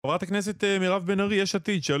חברת הכנסת מירב בן ארי, יש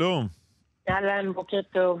עתיד, שלום. אהלן, בוקר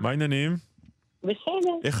טוב. מה העניינים?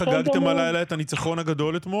 בסדר. איך חגגתם הלילה את הניצחון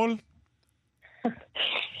הגדול אתמול?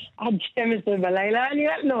 עד 12 בלילה,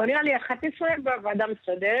 נראה לי 11 בוועדה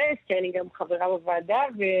מסדרת, כי אני גם חברה בוועדה,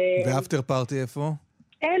 ואפטר פארטי איפה?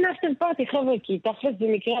 אין אפטר פארטי, חבר'ה, כי תכלס זה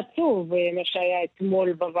מקרה עצוב, מה שהיה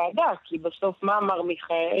אתמול בוועדה, כי בסוף מה אמר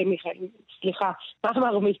מה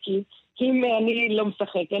אמר מיקי? כי אם אני לא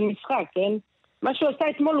משחק, אין משחק, כן? מה שהוא עשה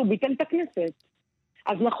אתמול, הוא ביטל את הכנסת.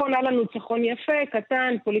 אז נכון, היה לנו ניצחון יפה,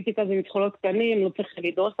 קטן, פוליטיקה זה ניצחונות קטנים, לא צריך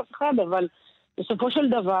לדרוס אף אחד, אבל בסופו של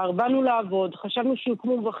דבר, באנו לעבוד, חשבנו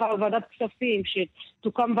שיוקמו מחר ועדת כספים,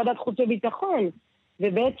 שתוקם ועדת חוץ וביטחון,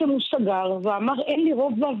 ובעצם הוא סגר ואמר, אין לי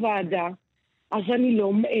רוב בוועדה, אז אני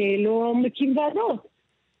לא מקים ועדות.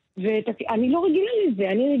 ואני לא רגילה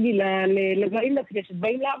לזה, אני רגילה לבאים לכנסת,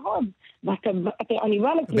 באים לעבוד. אני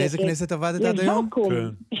באה לכנסת. באיזה כנסת עבדת עד היום? כן.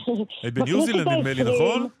 בניו זילנד נדמה לי,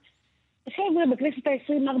 נכון? חבר'ה, בכנסת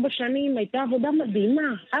ה-24 שנים הייתה עבודה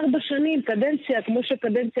מדהימה. 4 שנים, קדנציה, כמו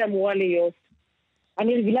שקדנציה אמורה להיות.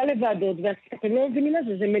 אני רגילה לוועדות, ואתם לא מבינים את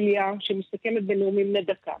זה, זה מליאה שמסתכמת בנאומים בני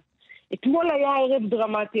דקה. אתמול היה ערב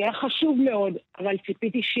דרמטי, היה חשוב מאוד, אבל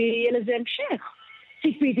ציפיתי שיהיה לזה המשך.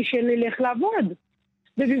 ציפיתי שנלך לעבוד.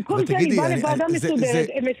 ובמקום זה אני באה לוועדה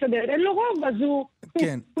מסודרת, אין לו רוב, אז הוא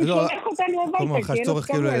שולח אותנו הביתה. כלומר, יש צורך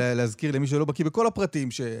כאילו להזכיר למי שלא בקיא בכל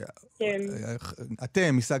הפרטים,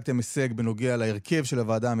 שאתם השגתם הישג בנוגע להרכב של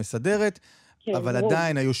הוועדה המסדרת, אבל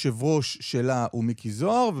עדיין היושב ראש שלה הוא מיקי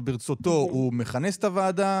זוהר, וברצותו הוא מכנס את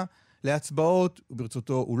הוועדה להצבעות,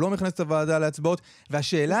 וברצותו הוא לא מכנס את הוועדה להצבעות,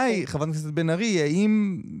 והשאלה היא, חברת הכנסת בן ארי,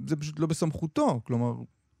 האם זה פשוט לא בסמכותו? כלומר,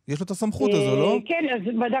 יש לו את הסמכות הזו, לא? כן, אז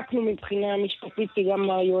בדקנו מבחינה משפטית, כי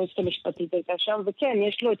גם היועצת המשפטית הייתה שם, וכן,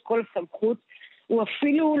 יש לו את כל הסמכות. הוא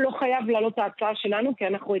אפילו לא חייב לעלות את ההצעה שלנו, כי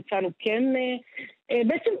אנחנו הצענו כן,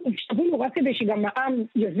 בעצם השתבנו רק כדי שגם העם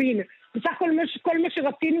יבין. בסך כל מה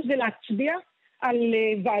שרצינו זה להצביע על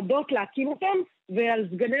ועדות, להקים אותם, ועל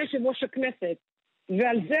סגני יושב ראש הכנסת.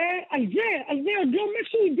 ועל זה עוד לא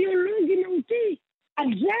משהו אידיאולוגי מהותי. על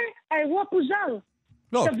זה האירוע פוזר.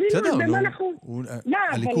 לא, בסדר,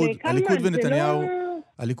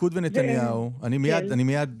 הליכוד ונתניהו, אני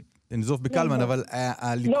מיד נזוף בקלמן, אבל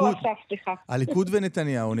הליכוד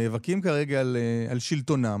ונתניהו נאבקים כרגע על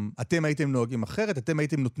שלטונם. אתם הייתם נוהגים אחרת? אתם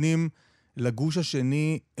הייתם נותנים לגוש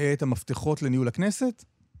השני את המפתחות לניהול הכנסת?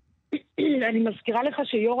 אני מזכירה לך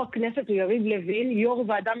שיו"ר הכנסת הוא יריב לוין, יו"ר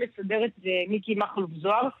ועדה מסדרת זה מיקי מכלוף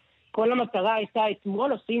זוהר. כל המטרה הייתה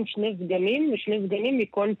אתמול עושים 2 סגנים ו2 סגנים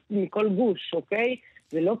מכל גוש, אוקיי?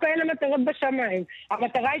 זה לא כאלה מטרות בשמיים.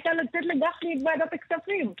 המטרה הייתה לתת לגפני את ועדת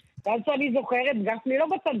הכספים. ואז שאני זוכרת, גפני לא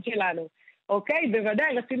בצד שלנו. אוקיי?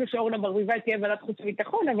 בוודאי, רצינו שאורנה ברביבאי תהיה ועדת חוץ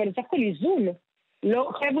וביטחון, אבל בסך הכל איזון.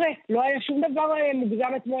 לא, חבר'ה, לא היה שום דבר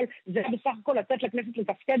מוגזם אתמול. זה היה בסך הכל לצאת לכנסת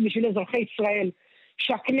לתפקד בשביל אזרחי ישראל.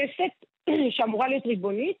 שהכנסת, שאמורה להיות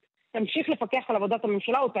ריבונית, תמשיך לפקח על עבודת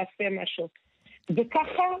הממשלה או תעשה משהו.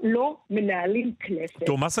 וככה לא מנהלים כנסת.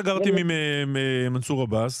 טוב, מה סגרתם עם מנסור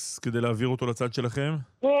עבאס כדי להעביר אותו לצד שלכם?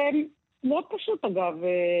 מאוד פשוט אגב,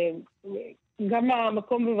 גם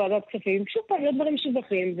המקום בוועדת כספים, שוב פעם, לא דברים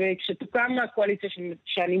שזכים, וכשתוקם הקואליציה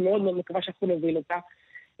שאני מאוד מאוד מקווה שאנחנו נוביל אותה,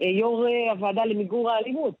 יו"ר הוועדה למיגור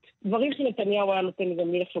האלימות, דברים שנתניהו היה נותן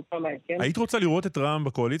גם לי לחשוב פעמיים, כן? היית רוצה לראות את רע"מ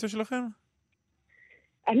בקואליציה שלכם?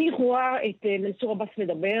 אני רואה את מנסור עבאס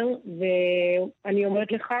מדבר, ואני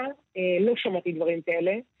אומרת לך, לא שמעתי דברים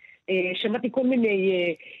כאלה. שמעתי כל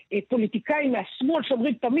מיני פוליטיקאים מהשמאל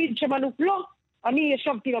שאומרים תמיד, שמענו, לא. אני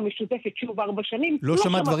ישבתי במשותפת שוב 4 שנים. לא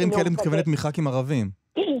שמעת דברים כאלה מתכוונת מח"כים ערבים.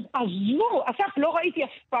 אז לא, אסף, לא ראיתי אף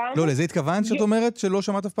פעם. לא, לזה התכוונת שאת אומרת שלא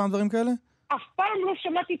שמעת אף פעם דברים כאלה? אף פעם לא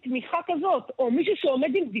שמעתי תמיכה כזאת, או מישהו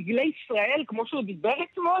שעומד עם דגלי ישראל, כמו שהוא דיבר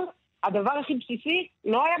אתמול, הדבר הכי בסיסי,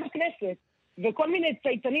 לא היה בכנסת. וכל מיני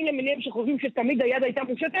צייתנים למיניהם שחושבים שתמיד היד הייתה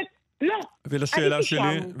מושטת, לא.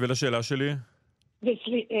 ולשאלה שלי?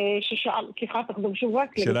 סליחה, תחזור שוב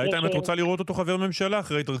רק. שאלה הייתה אם את רוצה לראות אותו חבר ממשלה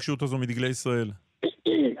אחרי ההתרגשות הזו מדגלי ישראל.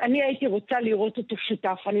 אני הייתי רוצה לראות אותו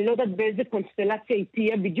שותף, אני לא יודעת באיזה קונסטלציה היא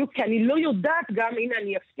תהיה בדיוק, כי אני לא יודעת גם, הנה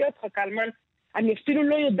אני אפתיע אותך קלמן, אני אפילו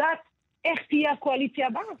לא יודעת איך תהיה הקואליציה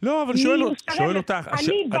הבאה. לא, אבל שואל אותך,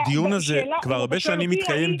 הדיון הזה, כבר הרבה שנים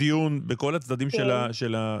מתקיים דיון בכל הצדדים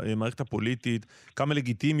של המערכת הפוליטית, כמה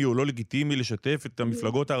לגיטימי או לא לגיטימי לשתף את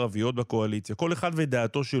המפלגות הערביות בקואליציה, כל אחד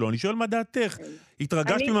ודעתו שלו. אני שואל מה דעתך?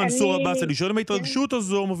 התרגשת ממנסור עבאס, אני שואל אם ההתרגשות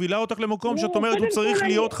הזו מובילה אותך למקום שאת אומרת, הוא צריך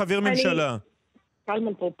להיות חבר ממשלה.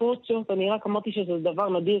 קלמן, פרופורציות, אני רק אמרתי שזה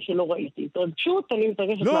דבר נדיר שלא ראיתי. התרגשות, אני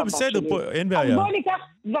מתרגשת לא, בסדר, אין בעיה. אז בואו ניקח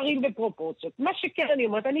דברים בפרופורציות. מה שכן אני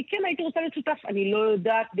אומרת, אני כן הייתי רוצה להיות שותף, אני לא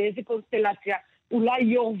יודעת באיזה קונסטלציה, אולי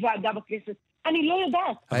יו"ר ועדה בכנסת אני לא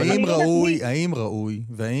יודעת. האם ראוי,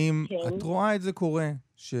 והאם את רואה את זה קורה,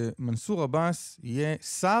 שמנסור עבאס יהיה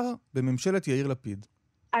שר בממשלת יאיר לפיד?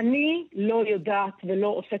 אני לא יודעת ולא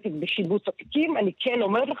עוסקת בשיבוץ התיקים, אני כן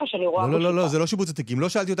אומרת לך שאני רואה... לא, זה לא שיבוץ התיקים. לא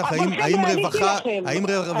שאלתי אותך האם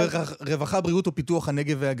רווחה, בריאות או פיתוח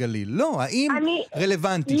הנגב והגליל. לא, האם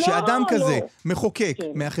רלוונטי שאדם כזה מחוקק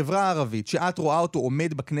מהחברה הערבית, שאת רואה אותו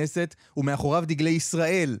עומד בכנסת ומאחוריו דגלי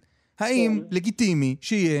ישראל, האם לגיטימי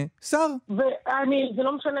שיהיה שר? זה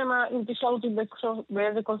לא משנה מה, אם תשאל אותי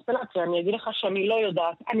באיזה קונסטלציה, אני אגיד לך שאני לא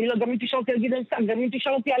יודעת. אני לא, גם אם תשאל אותי על גדעון סער, גם אם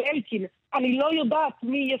תשאל אותי על אלקין, אני לא יודעת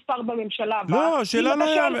מי יהיה שר בממשלה הבאה. לא, השאלה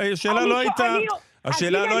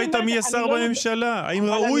לא הייתה מי יהיה שר בממשלה. האם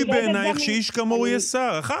ראוי בעינייך שאיש כמוהו יהיה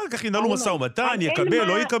שר? אחר כך ינהלו משא ומתן, יקבל,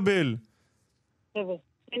 לא יקבל.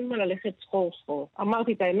 אין מה ללכת סחור.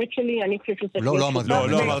 אמרתי את האמת שלי, אני חושב שזה... לא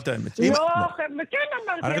אמרת האמת. כן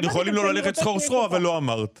אמרתי. אנחנו יכולים לא ללכת סחור, אבל לא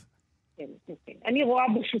אמרת. אני רואה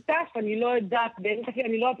בשותף, אני לא יודעת,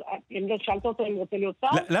 אני לא שאלת אותו אם רוצה להיות שר.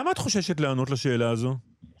 למה את חוששת לענות לשאלה הזו?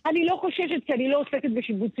 אני לא חוששת, כי אני לא עוסקת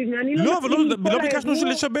בשיבוצים. לא, אבל לא ביקשנו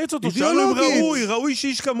לשבץ אותו. שאלנו אם ראוי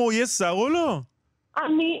שאיש כמוהו יהיה שר או לא.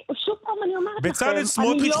 שוב פעם אני אומרת לכם. בצלאל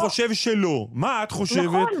סמוטריץ' חושב שלא. מה את חושבת?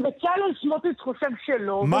 נכון, בצלאל סמוטריץ' חושב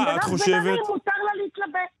שלא. מה את חושבת? ומרב מותר לה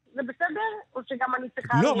להתלבט. זה בסדר? או שגם אני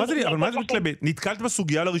צריכה... לא, אבל מה זה מתלבט? נתקלת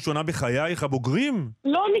בסוגיה לראשונה בחייך הבוגרים?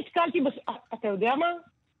 לא נתקלתי אתה יודע מה?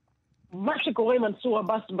 מה שקורה עם מנסור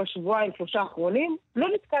עבאס בשבועיים, 3 האחרונים, לא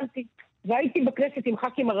נתקלתי. והייתי בכנסת עם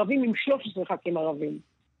ח"כים ערבים, עם 13 ח"כים ערבים.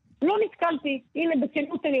 לא נתקלתי. הנה,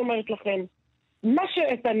 בכנות אני אומרת לכם. מה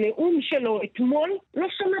שאת הנאום שלו אתמול, לא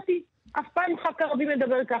שמעתי. אף פעם ח"כ ערבי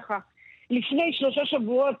מדבר ככה. לפני 3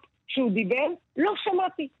 שבועות שהוא דיבר, לא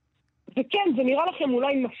שמעתי. וכן, זה נראה לכם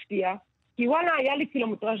אולי מפתיע, כי וואלה היה לי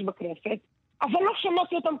קילומטראז' בכנסת, אבל לא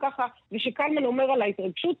שמעתי אותם ככה. ושקלמן אומר על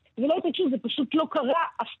ההתרגשות, זה לא התרגשות, זה פשוט לא קרה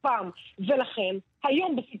אף פעם. ולכן,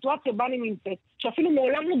 היום בסיטואציה בה אני נמצאת, שאפילו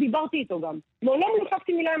מעולם לא דיברתי איתו גם, מעולם לא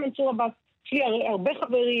נחפתי מילה עם מנסור עבאס, יש לי הרבה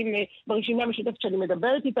חברים ברשימה המשותפת שאני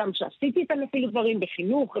מדברת איתם, שעשיתי איתם אפילו דברים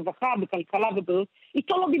בחינוך, רווחה, בכלכלה ובריאות,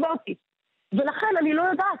 איתו לא דיברתי. ולכן אני לא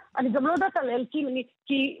יודעת, אני גם לא יודעת על אלקין,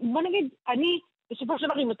 כי בוא נגיד, אני בסופו של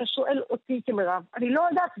דבר, אם אתה שואל אותי כמירב, אני לא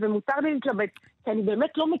יודעת ומותר לי להתלבט, כי אני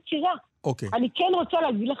באמת לא מכירה. אני כן רוצה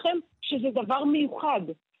להגיד לכם שזה דבר מיוחד.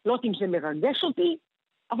 לא יודעת אם זה מרגש אותי,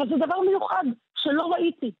 אבל זה דבר מיוחד שלא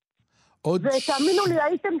ראיתי. ותאמינו לי,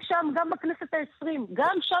 הייתם שם גם בכנסת ה-20,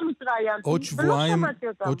 גם שם התראיינתי, ולא שמעתי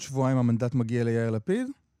אותם. עוד שבועיים המנדט מגיע ליאיר לפיד?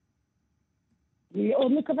 אני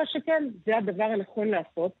מאוד מקווה שכן, זה הדבר הנכון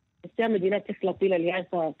לעשות. נשיא המדינה צריך להפיל עליה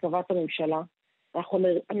את הרכבת הממשלה.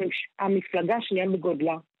 המפלגה השנייה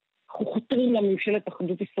בגודלה. אנחנו חותרים לממשלת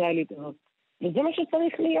אחדות ישראלית הזאת. וזה מה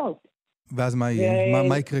שצריך להיות. ואז מה יהיה?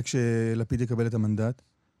 מה יקרה כשלפיד יקבל את המנדט?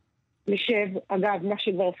 נשב, אגב, מה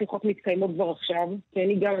שכבר הפיכות מתקיימות כבר עכשיו, כי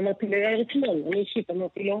אני גם אמרתי ליאיר אתמול, אני אישית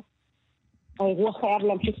אמרתי לו, האירוע חייב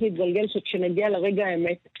להמשיך להתגלגל, שכשנגיע לרגע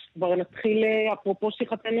האמת, כבר נתחיל, אפרופו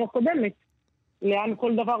שיחתנו הקודמת, לאן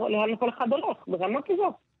כל אחד הולך, ברמה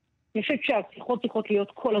כזאת. אני חושבת שהשיחות צריכות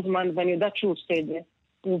להיות כל הזמן, ואני יודעת שהוא עושה את זה,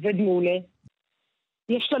 הוא עובד מעולה.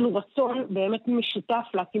 יש לנו רצון באמת משותף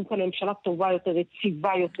להקים כאן ממשלה טובה יותר,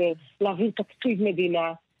 יציבה יותר, להעביר תקציב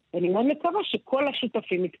מדינה, ואני מאוד מקווה שכל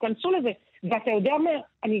השותפים יתכנסו לזה. ואתה יודע מה,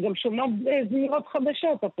 אני גם שומעת זמירות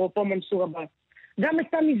חדשות, אפרופו מנסור עבאס. גם את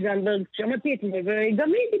תמי זנדברג, שמעתי את זה, וגם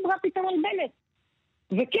היא דיברה פתאום על בנט.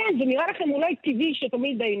 וכן, זה נראה לכם אולי טבעי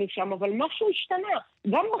שתמיד היינו שם, אבל משהו השתנה.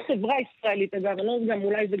 גם בחברה הישראלית, אגב, אני לא יודע,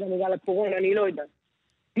 אולי זה גם בגלל הקורונה, אני לא יודעת.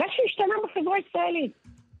 משהו השתנה בחברה הישראלית.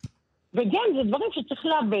 וגם זה דברים שצריך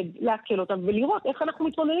להקל אותם, ולראות איך אנחנו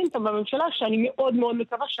מתמודדים אותם בממשלה, שאני מאוד מאוד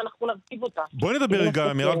מקווה שאנחנו נרטיב אותה. בואי נדבר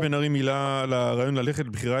רגע, מירב בן ארי, מילה על הרעיון ללכת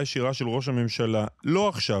לבחירה ישירה של ראש הממשלה. לא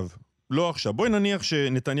עכשיו. בואי נניח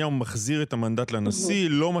שנתניהו מחזיר את המנדט לנשיא,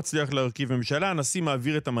 לא מצליח להרכיב ממשלה, הנשיא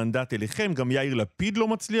מעביר את המנדט אליכם, גם יאיר לפיד לא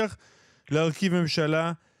מצליח להרכיב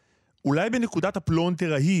ממשלה. אולי בנקודת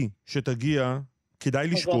הפלונטר ההיא שתגיע, כדאי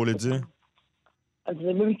לשקול את זה. אז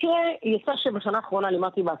במקרה יצא שבשנה האחרונה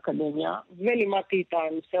לימדתי באקדמיה, ולימדתי את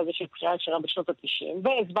הנושא הזה של בחירה ישירה בשנות ה-90,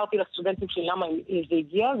 והסברתי לסטודנטים שלי למה זה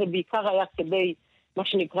הגיע, זה בעיקר היה כדי מה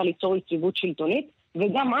שנקרא ליצור יציבות שלטונית,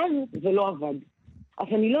 וגם אז זה לא עבד. אז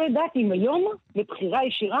אני לא יודעת אם היום בבחירה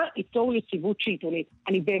ישירה ייצור יציבות שלטונית.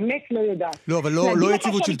 אני באמת לא יודעת. לא, אבל לא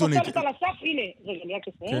יציבות שלטונית. הנה, רגע, אני רק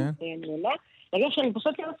אסיים, רגע שאני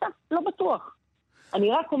פוסלת על הסף, לא בטוח.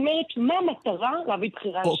 אני רק אומרת מה המטרה להביא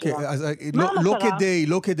בחירה ישירה. אוקיי, אז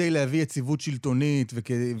לא כדי להביא יציבות שלטונית,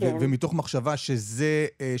 ומתוך מחשבה שזה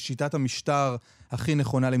שיטת המשטר הכי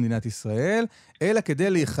נכונה למדינת ישראל, אלא כדי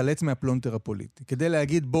להיחלץ מהפלונטר הפוליטי. כדי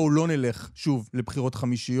להגיד בואו לא נלך שוב לבחירות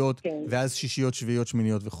חמישיות, ואז שישיות, שביעיות,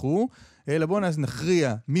 שמיניות וכו', אלא בואו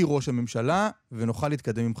נכריע מי ראש הממשלה, ונוכל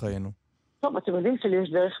להתקדם עם חיינו. טוב, אתם יודעים שלי יש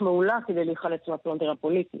דרך מעולה כדי להיחלץ מהפלונטר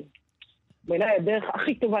הפוליטי. בעיניי הדרך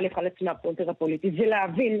הכי טובה להיחלץ מהפלונטר הפוליטי זה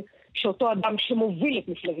להבין שאותו אדם שמוביל את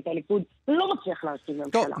מפלגת הליכוד לא מצליח להרכיב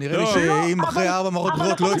ממשלה. טוב, נראה לי שאם אחרי 4 מערכות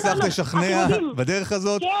בחירות לא הצלחת לשכנע בדרך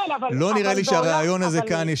הזאת, לא נראה לי שהרעיון הזה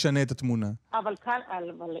כאן ישנה את התמונה. אבל כאן,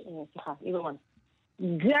 סליחה, ליברמן.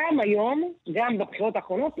 גם היום, גם בבחירות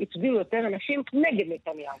האחרונות, הצביעו יותר אנשים נגד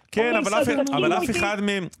נתניהו. כן, אבל אף אחד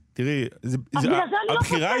מהם, תראי,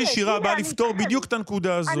 הבחירה הישירה באה לפתור בדיוק את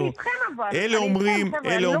הנקודה הזו. אלה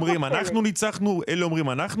אומרים, אנחנו ניצחנו, אלה אומרים,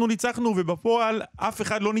 אנחנו ניצחנו, ובפועל אף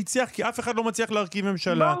אחד לא ניצח, כי אף אחד לא מצליח להרכיב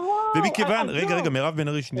ממשלה. ומכיוון, רגע, מירב בן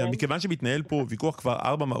ארי שנייה, מכיוון שמתנהל פה ויכוח כבר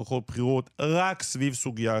 4 מערכות בחירות, רק סביב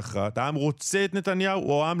סוגיה אחת, העם רוצה את נתניהו,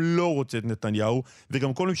 או העם לא רוצה את נתניהו,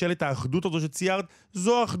 וגם כל ממשלת האחדות הזו שציירת,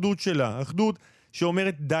 זו האחדות שלה, האחדות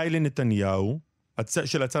שאומרת די לנתניהו,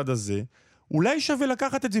 של הצד הזה, אולי שווה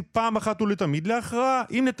לקחת את זה פעם אחת ולתמיד להכרעה.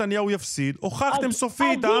 אם נתניהו יפסיד, הוכחתם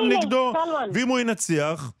סופית, העם נגדו, ואם הוא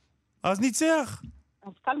ינצח, אז ניצח.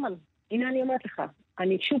 אז קלמן, הנה אני אומרת לך,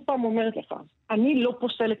 אני שוב פעם אומרת לך, אני לא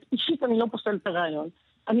פוסלת, אישית אני לא פוסלת את הרעיון,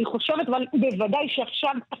 אני חושבת, אבל בוודאי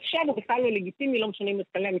שעכשיו הוא בכלל לא לגיטימי, לא משנים את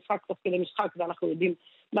כללי המשחק תוך כדי משחק, ואנחנו יודעים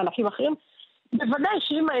בענפים אחרים, בוודאי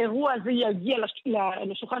שאם האירוע הזה יגיע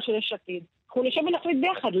לשולחן של יש עתיד, אנחנו נשב ונחליט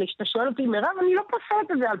ביחד. שאתה שואל אותי, מירב, אני לא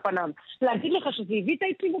פוסלת את זה על פניו. להגיד לך שזה הביא את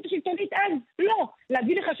היציבות השלטונית? אז לא.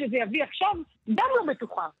 להגיד לך שזה יביא עכשיו? גם לא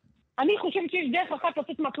בטוחה. אני חושבת שיש דרך אחת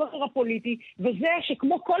לצאת מהפלונטר הפוליטי, וזה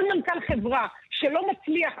שכמו כל מנכ"ל חברה שלא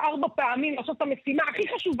מצליח 4 פעמים לעשות את המשימה הכי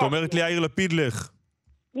חשובה. זאת אומרת לי, יאיר לפיד לך.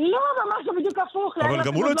 לא, ממש לא בדיוק הפוך. אבל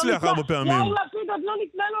גם הוא לא הצליח 4 פעמים. יאיר לפיד עוד לא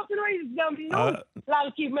ניתנה לו אפילו הזדמנות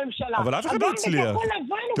להרכיב ממשלה. אבל אף אחד לא הצליח. גם בכחול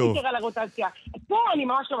לבן הוא ויתר על הרוטציה. פה אני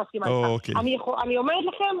ממש לא מסכימה איתך. אני אומרת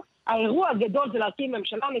לכם, האירוע הגדול זה להרכיב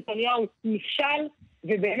ממשלה, נתניהו נכשל,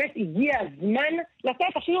 ובאמת הגיע הזמן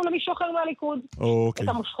לתת אפילו למישהו אחר מהליכוד. את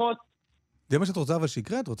המושכות. זה מה שאת רוצה אבל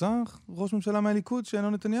שיקרה? את רוצה ראש ממשלה מהליכוד שאינו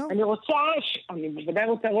נתניהו? אני בוודאי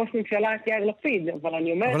רוצה ראש ממשלה יאיר לפיד, אבל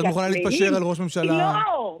אני אומרת... אבל את מוכנה להתפשר על ראש ממשלה...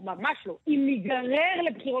 לא, ממש לא. אם ניגרר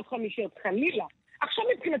לבחירות חמישיות, חלילה. עכשיו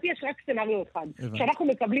מבחינתי יש רק סצנריו אחד. שאנחנו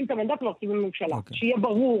מקבלים את המנדט להרכיב בממשלה. שיהיה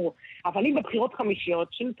ברור. אבל אם בבחירות חמישיות,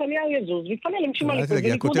 שנתניהו יזוז ויפנה למישהו מהליכוד.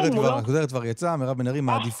 הכותרת כבר יצאה, מירב בן ארי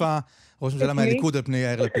מעדיפה ראש ממשלה מהליכוד על פני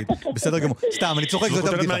יאיר לפיד. בסדר גמור. סתם, אני צוחק, זאת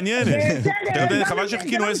כותרת מעניינת. חבל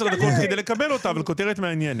שחיכינו 10 דקות כדי לקבל אותה, אבל כותרת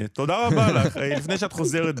מעניינת. תודה רבה לך, לפני שאת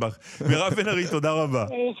חוזרת בך. מירב בן ארי, תודה רבה.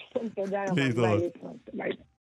 תודה רבה. ביי.